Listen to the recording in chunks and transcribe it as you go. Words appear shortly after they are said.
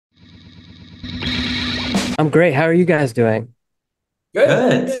I'm great. How are you guys doing?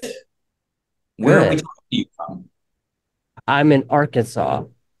 Good. Where are we Good. talking to you from? I'm in Arkansas.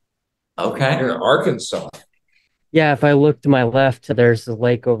 Okay. You're in Arkansas, Yeah, if I look to my left, there's a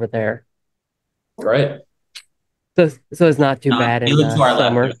lake over there. right? So it's not too Not, bad you in look to our left.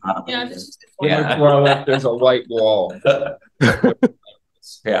 summer. There's not a Yeah, Yeah. To our left, there's a white wall.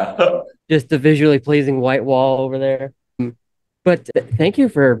 Yeah. Just a visually pleasing white wall over there. But thank you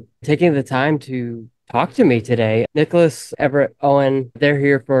for taking the time to talk to me today. Nicholas, Everett, Owen, they're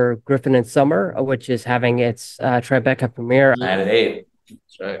here for Griffin in Summer, which is having its Tribeca premiere. Night at 8.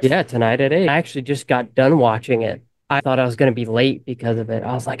 That's right. Yeah, tonight at 8. I actually just got done watching it. I thought I was going to be late because of it.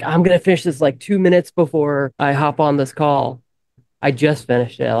 I was like, I'm going to finish this like 2 minutes before I hop on this call. I just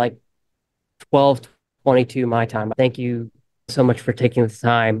finished it at like 12:22 my time. Thank you so much for taking the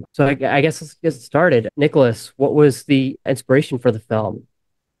time. So I guess let's get started. Nicholas, what was the inspiration for the film?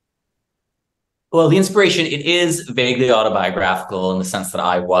 Well, the inspiration, it is vaguely autobiographical in the sense that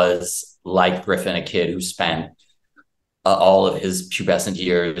I was, like Griffin, a kid who spent all of his pubescent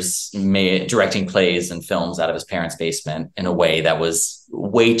years directing plays and films out of his parents' basement in a way that was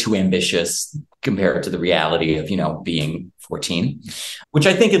way too ambitious compared to the reality of, being 14, which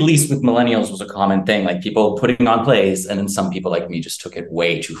I think, at least with millennials, was a common thing, like people putting on plays. And then some people like me just took it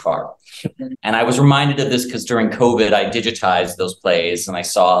way too far. And I was reminded of this because during COVID, I digitized those plays and I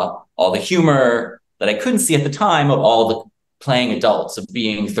saw all the humor that I couldn't see at the time of all the playing adults, of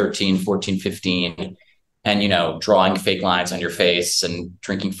being 13, 14, 15, and drawing fake lines on your face and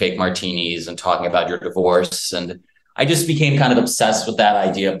drinking fake martinis and talking about your divorce. And I just became kind of obsessed with that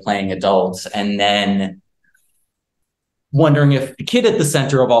idea of playing adults, and then wondering if the kid at the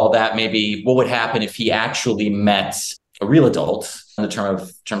center of all that, maybe what would happen if he actually met a real adult. In the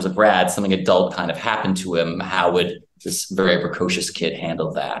terms of Brad, something adult kind of happened to him. How would this very precocious kid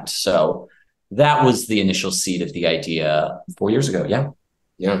handle that? So that was the initial seed of the idea 4 years ago. Yeah.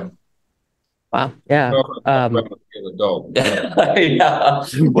 Yeah. Wow. Yeah. Adult. Yeah.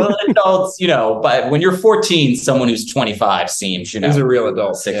 Well, adults, but when you're 14, someone who's 25 seems, Is a real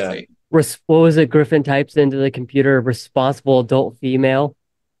adult. 60. What was it? Griffin types into the computer, responsible adult female.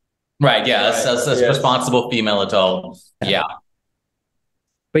 Right. Yeah. Right. That's Yes. responsible female adult. Yeah.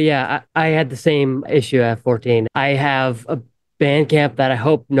 But yeah, I had the same issue at 14. I have a band camp that I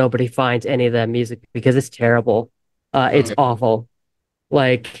hope nobody finds any of that music because it's terrible. It's awful.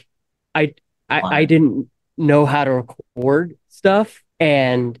 Like I, I didn't know how to record stuff,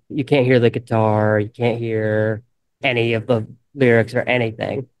 and you can't hear the guitar, you can't hear any of the lyrics or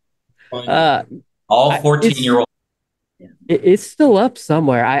anything. Uh, All 14-year-old. it's still up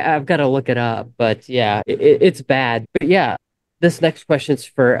somewhere. I've got to look it up, but yeah, it's bad. But yeah, this next question's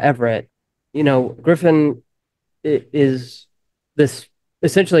for Everett. Griffin is this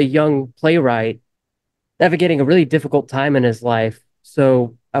essentially young playwright navigating a really difficult time in his life.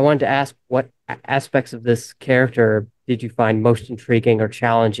 So I wanted to ask, what aspects of this character did you find most intriguing or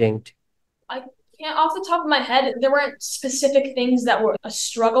challenging? I can't, off the top of my head, there weren't specific things that were a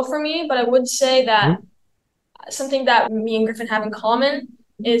struggle for me, but I would say that something that me and Griffin have in common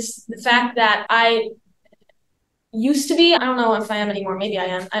is the fact that I used to be, I don't know if I am anymore, maybe I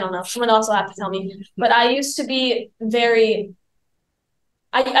am, I don't know, someone else will have to tell me, but I used to be very,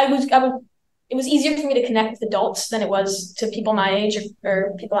 I would, it was easier for me to connect with adults than it was to people my age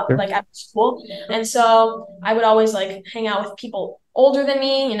or people Sure. like at school. And so I would always like hang out with people older than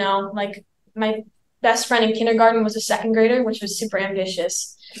me, like my best friend in kindergarten was a second grader, which was super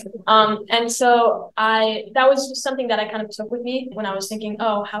ambitious. And so that was just something that I kind of took with me when I was thinking,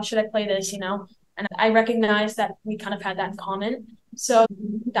 oh, how should I play this, And I recognized that we kind of had that in common. So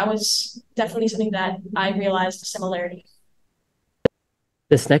that was definitely something that I realized a similarity.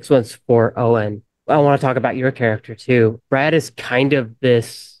 This next one's for Owen. I want to talk about your character too. Brad is kind of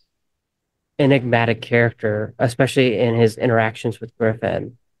this enigmatic character, especially in his interactions with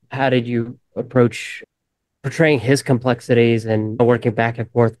Griffin. How did you approach portraying his complexities and working back and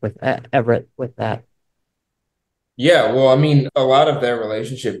forth with Everett with that? Yeah, well, I mean, a lot of their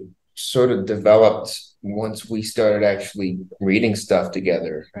relationship sort of developed once we started actually reading stuff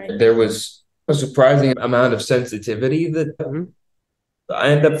together. Right. There was a surprising amount of sensitivity that I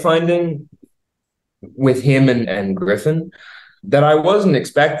end up finding with him and Griffin that I wasn't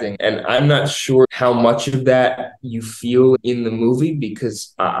expecting. And I'm not sure how much of that you feel in the movie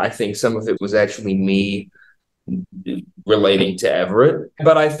because I think some of it was actually me relating to Everett.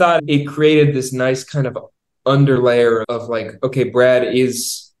 But I thought it created this nice kind of underlayer of like, okay, Brad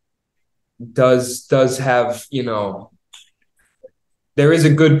does have, there is a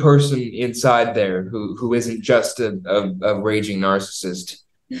good person inside there who isn't just a raging narcissist.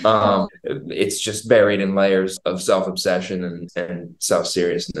 It's just buried in layers of self-obsession and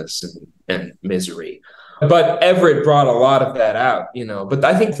self-seriousness and misery. But Everett brought a lot of that out, you know. But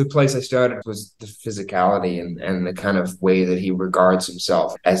I think the place I started was the physicality and the kind of way that he regards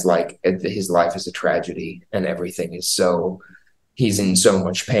himself as like his life is a tragedy and everything is so, he's in so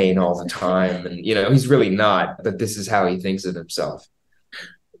much pain all the time. And, you know, he's really not, but this is how he thinks of himself.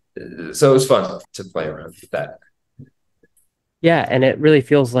 So it was fun to play around with that. Yeah, and it really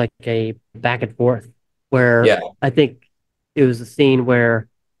feels like a back and forth where Yeah. I think it was a scene where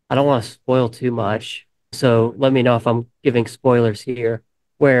I don't want to spoil too much. So let me know if I'm giving spoilers here,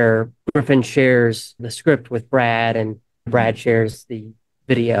 where Griffin shares the script with Brad and Brad shares the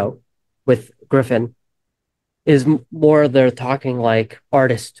video with Griffin. Is more they're talking like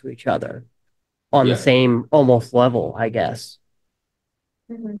artists to each other on the Yeah. same almost level, I guess.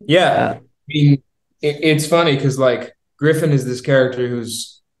 Yeah. I mean, it's funny because like Griffin is this character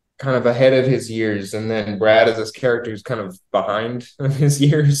who's kind of ahead of his years, and then Brad is this character who's kind of behind his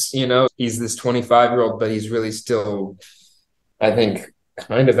years. You know, he's this 25-year-old, but he's really still, I think,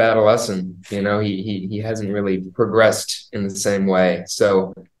 kind of adolescent. You know, he hasn't really progressed in the same way.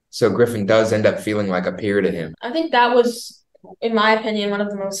 So Griffin does end up feeling like a peer to him. I think that was, in my opinion, one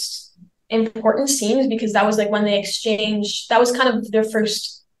of the most important scenes because that was like when they exchanged, that was kind of their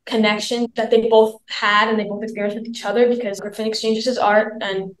first connection that they both had and they both experienced with each other because Griffin exchanges his art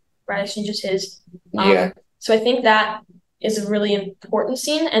and Brad exchanges his. Yeah. So I think that is a really important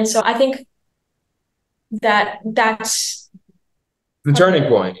scene. And so I think that that's the turning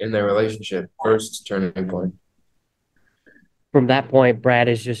point in their relationship, first turning point. From that point, Brad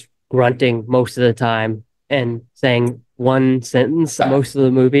is just grunting most of the time and saying one sentence most of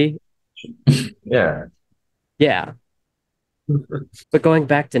the movie. Yeah. Yeah. But going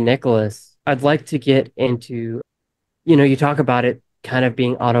back to Nicholas, I'd like to get into, you know, you talk about it kind of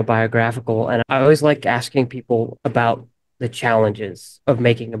being autobiographical. And I always like asking people about the challenges of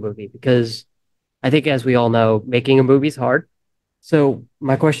making a movie because I think, as we all know, making a movie is hard. So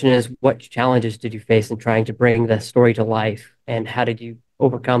my question is, what challenges did you face in trying to bring the story to life and how did you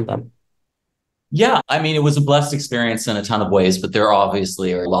overcome them? Yeah, I mean, it was a blessed experience in a ton of ways, but there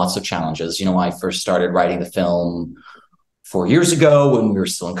obviously are lots of challenges. You know, I first started writing the film 4 years ago when we were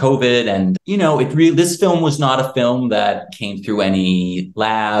still in COVID. And, you know, this film was not a film that came through any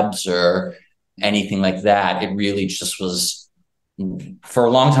labs or anything like that. It really just was, for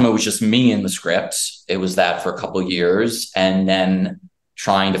a long time, it was just me in the script. It was that for a couple of years. And then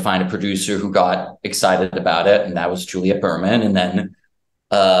trying to find a producer who got excited about it. And that was Juliet Berman. And then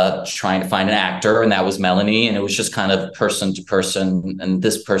trying to find an actor, and that was Melanie. And it was just kind of person to person, and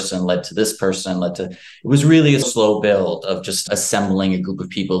this person led to this person, it was really a slow build of just assembling a group of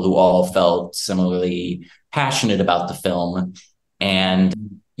people who all felt similarly passionate about the film.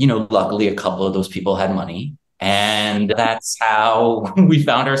 And, you know, luckily a couple of those people had money. And that's how we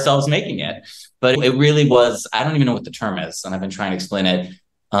found ourselves making it. But it really was, I don't even know what the term is, and I've been trying to explain it.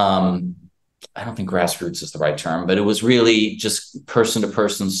 I don't think grassroots is the right term, but it was really just person to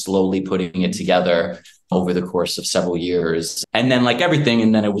person, slowly putting it together over the course of several years. And then like everything,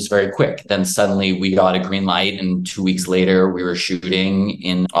 and then it was very quick. Then suddenly we got a green light, and 2 weeks later we were shooting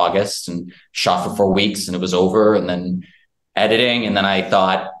in August and shot for 4 weeks, and it was over. And then editing. And then I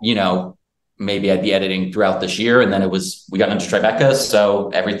thought, you know, maybe I'd be editing throughout this year. And then we got into Tribeca. So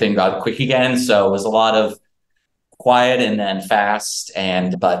everything got quick again. So it was a lot of quiet and then fast,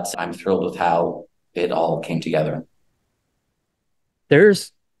 but I'm thrilled with how it all came together.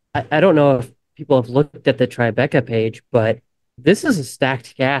 I don't know if people have looked at the Tribeca page, but this is a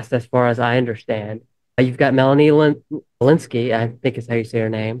stacked cast as far as I understand. You've got Melanie Linsky, I think is how you say her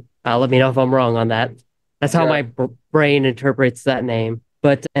name. Let me know if I'm wrong on that. That's how my brain interprets that name.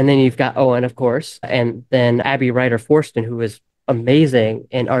 And then you've got Owen, of course, and then Abby Ryder Forston, who is amazing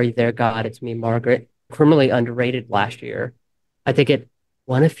in Are You There, God? It's Me, Margaret. Criminally underrated last year. I think it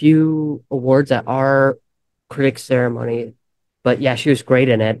won a few awards at our critics ceremony, but yeah, she was great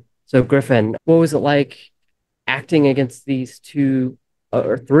in it. So Griffin, what was it like acting against these two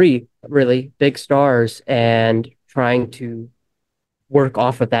or three really big stars and trying to work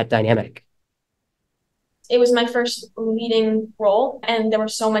off of that dynamic? It was my first leading role, and there were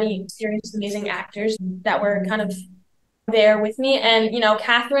so many experienced, amazing actors that were kind of there with me. And, you know,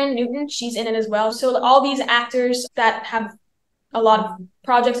 Catherine Newton, she's in it as well. So all these actors that have a lot of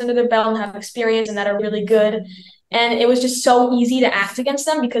projects under their belt and have experience and that are really good. And it was just so easy to act against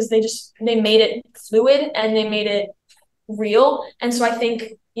them because they made it fluid and they made it real. And so I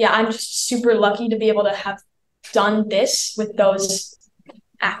think, yeah, I'm just super lucky to be able to have done this with those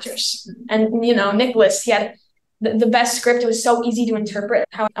actors. And, you know, Nicholas, he had the best script. It was so easy to interpret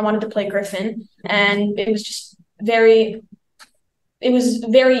how I wanted to play Griffin. And it was just it was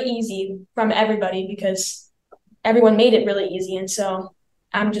very easy from everybody because everyone made it really easy. And so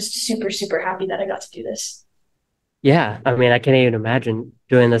I'm just super, super happy that I got to do this. Yeah, I mean, I can't even imagine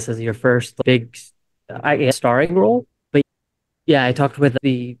doing this as your first big, I guess, starring role. But yeah, I talked with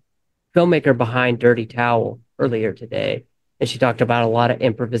the filmmaker behind Dirty Towel earlier today, and she talked about a lot of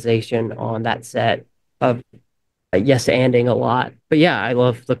improvisation on that set of yes anding a lot. But yeah, I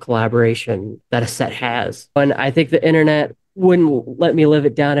love the collaboration that a set has. And I think the internet wouldn't let me live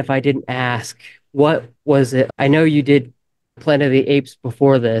it down if I didn't ask, what was it? I know you did Planet of the Apes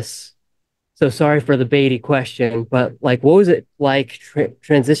before this, so sorry for the baity question, but like, what was it like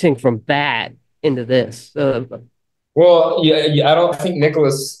transitioning from that into this? Well, yeah, I don't think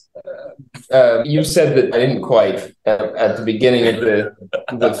Nicholas. You said that I didn't quite at the beginning of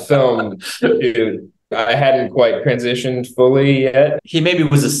the film. Dude, I hadn't quite transitioned fully yet. He maybe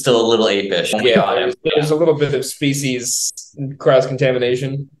was still a little apish. Yeah, there's a little bit of species cross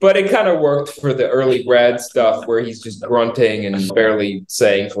contamination, but it kind of worked for the early Brad stuff where he's just grunting and barely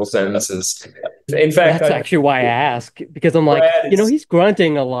saying full sentences. In fact, that's actually why I ask, because I'm like, he's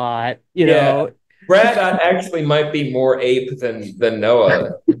grunting a lot, you know. Brad actually might be more ape than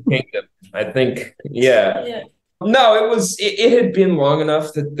Noah Kingdom. I think, yeah. No, it had been long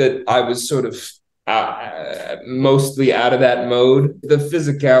enough that I was sort of mostly out of that mode. The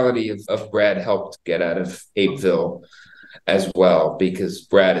physicality of Brad helped get out of Apeville as well, because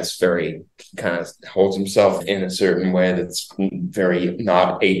Brad is very, kind of holds himself in a certain way that's very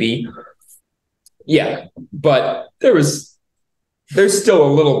not apey. Yeah, but there's still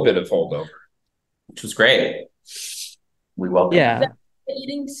a little bit of holdover, which was great. We welcome. Yeah. The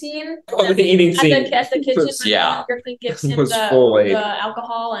eating scene. Oh, the eating scene. At the kitchen. Yeah. Griffin gives him the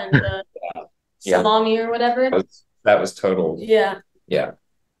alcohol and the salami or whatever. That was total. Yeah. Yeah.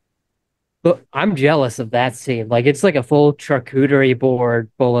 But I'm jealous of that scene. Like, it's like a full charcuterie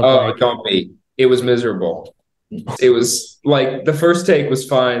board full of don't be. It was miserable. It was like the first take was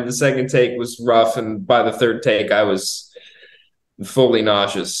fine. The second take was rough. And by the third take, I was fully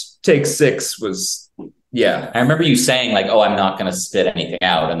nauseous. Take 6 was, yeah. I remember you saying like, oh, I'm not going to spit anything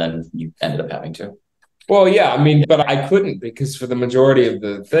out. And then you ended up having to. Well, yeah, I mean, but I couldn't, because for the majority of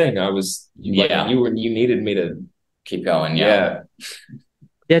the thing, I was, you needed me to keep going. Yeah.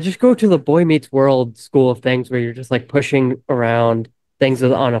 Yeah, just go to the Boy Meets World school of things where you're just like pushing around things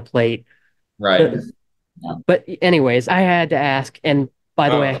on a plate. Right. But anyways, I had to ask, and by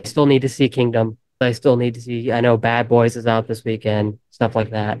the way, I still need to see Kingdom. I still need to see, I know Bad Boys is out this weekend, stuff like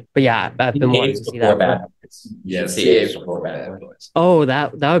that. But yeah, I've been wanting to see that. Yes, before Bad Boys. Oh,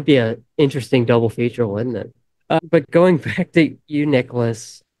 that would be an interesting double feature, wouldn't it? But going back to you,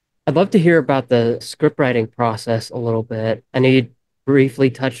 Nicholas, I'd love to hear about the script writing process a little bit. I know you briefly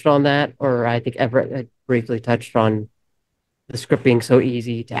touched on that, or I think Everett had briefly touched on the script being so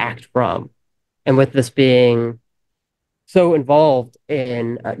easy to act from. And with this being so involved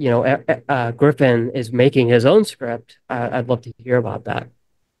in, Griffin is making his own script, I'd love to hear about that.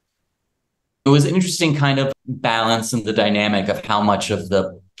 It was an interesting kind of balance in the dynamic of how much of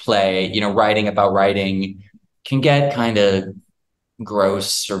the play, writing about writing can get kind of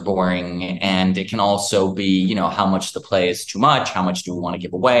gross or boring. And it can also be, how much the play is too much, how much do we want to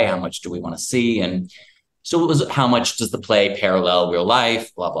give away, how much do we want to see? And so it was, how much does the play parallel real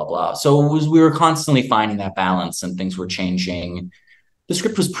life, blah, blah, blah. So we were constantly finding that balance, and things were changing. The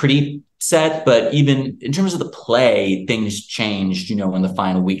script was pretty set, but even in terms of the play, things changed, in the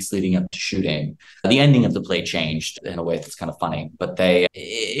final weeks leading up to shooting. The ending of the play changed in a way that's kind of funny, but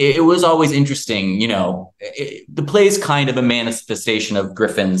it was always interesting. The play is kind of a manifestation of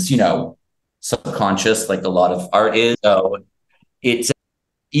Griffin's, subconscious, like a lot of art is. So it's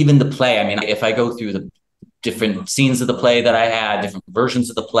even the play. I mean, if I go through the different scenes of the play that I had, different versions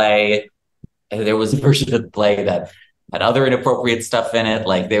of the play, there was a version of the play that had other inappropriate stuff in it.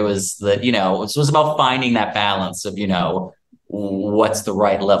 Like there was it was about finding that balance of, what's the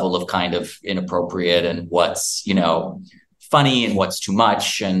right level of kind of inappropriate and what's, funny and what's too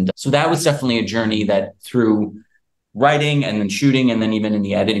much. And so that was definitely a journey that through writing and then shooting and then even in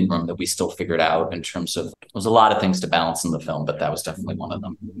the editing room that we still figured out in terms of, there was a lot of things to balance in the film, but that was definitely one of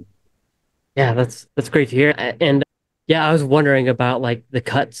them. Yeah, that's great to hear. And yeah, I was wondering about like the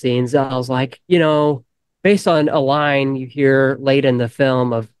cut scenes. I was like, based on a line you hear late in the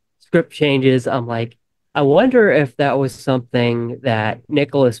film of script changes, I'm like, I wonder if that was something that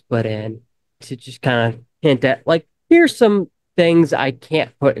Nicholas put in to just kind of hint at, like, here's some things I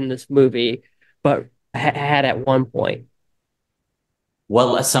can't put in this movie, but had at one point.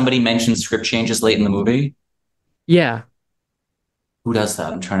 Well, somebody mentioned script changes late in the movie. Yeah. Who does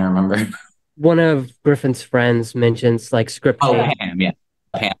that? I'm trying to remember. One of Griffin's friends mentions like script Oh, change. Pam, yeah.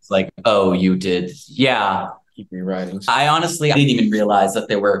 Pam's like, oh, you did. Yeah. Keep rewriting. I didn't even realize that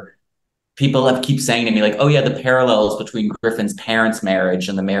there were people have keep saying to me, like, oh, yeah, the parallels between Griffin's parents' marriage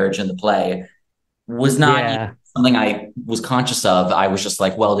and the marriage in the play was not even Yeah. something I was conscious of. I was just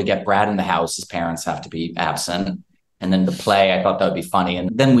like, well, to get Brad in the house, his parents have to be absent. And then the play, I thought that would be funny. And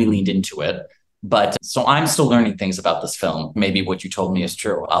then we leaned into it. But so I'm still learning things about this film. Maybe what you told me is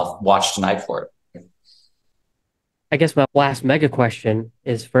true. I'll watch tonight for it. I guess my last mega question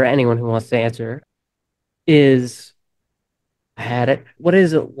is for anyone who wants to answer is I had it. What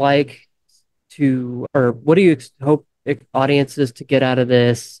is it like to, or what do you hope audiences to get out of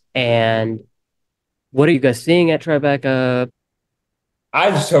this? And what are you guys seeing at Tribeca?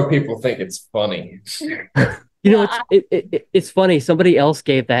 I just hope people think it's funny. You know, Yeah, it's funny. Somebody else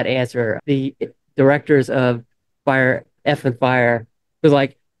gave that answer. The directors of Fire F and Fire was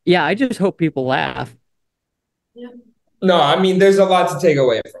like, "Yeah, I just hope people laugh." yeah, No, I mean, there's a lot to take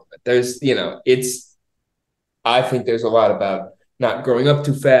away from it. I think there's a lot about not growing up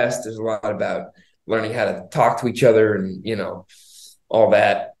too fast. There's a lot about learning how to talk to each other and, all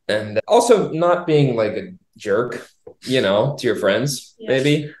that. And also not being like a jerk, to your friends, yeah.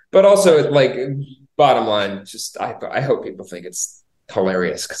 maybe. But also, like, bottom line, just I hope people think it's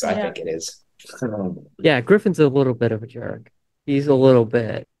hilarious because I Yeah. think it is. Yeah, Griffin's a little bit of a jerk. He's a little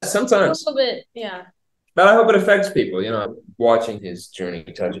bit. A Sometimes, little bit, yeah. but I hope it affects people, watching his journey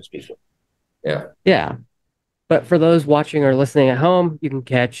touches people. Yeah. Yeah. But for those watching or listening at home, you can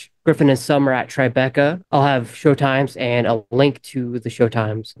catch Griffin and Summer at Tribeca. I'll have showtimes and a link to the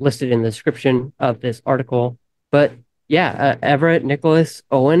showtimes listed in the description of this article. But yeah, Everett, Nicholas,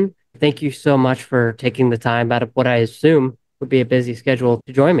 Owen, thank you so much for taking the time out of what I assume would be a busy schedule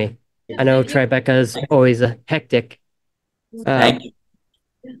to join me. Yeah, I know thank you. Tribeca is always a hectic. Thank you.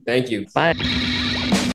 Thank you. Bye.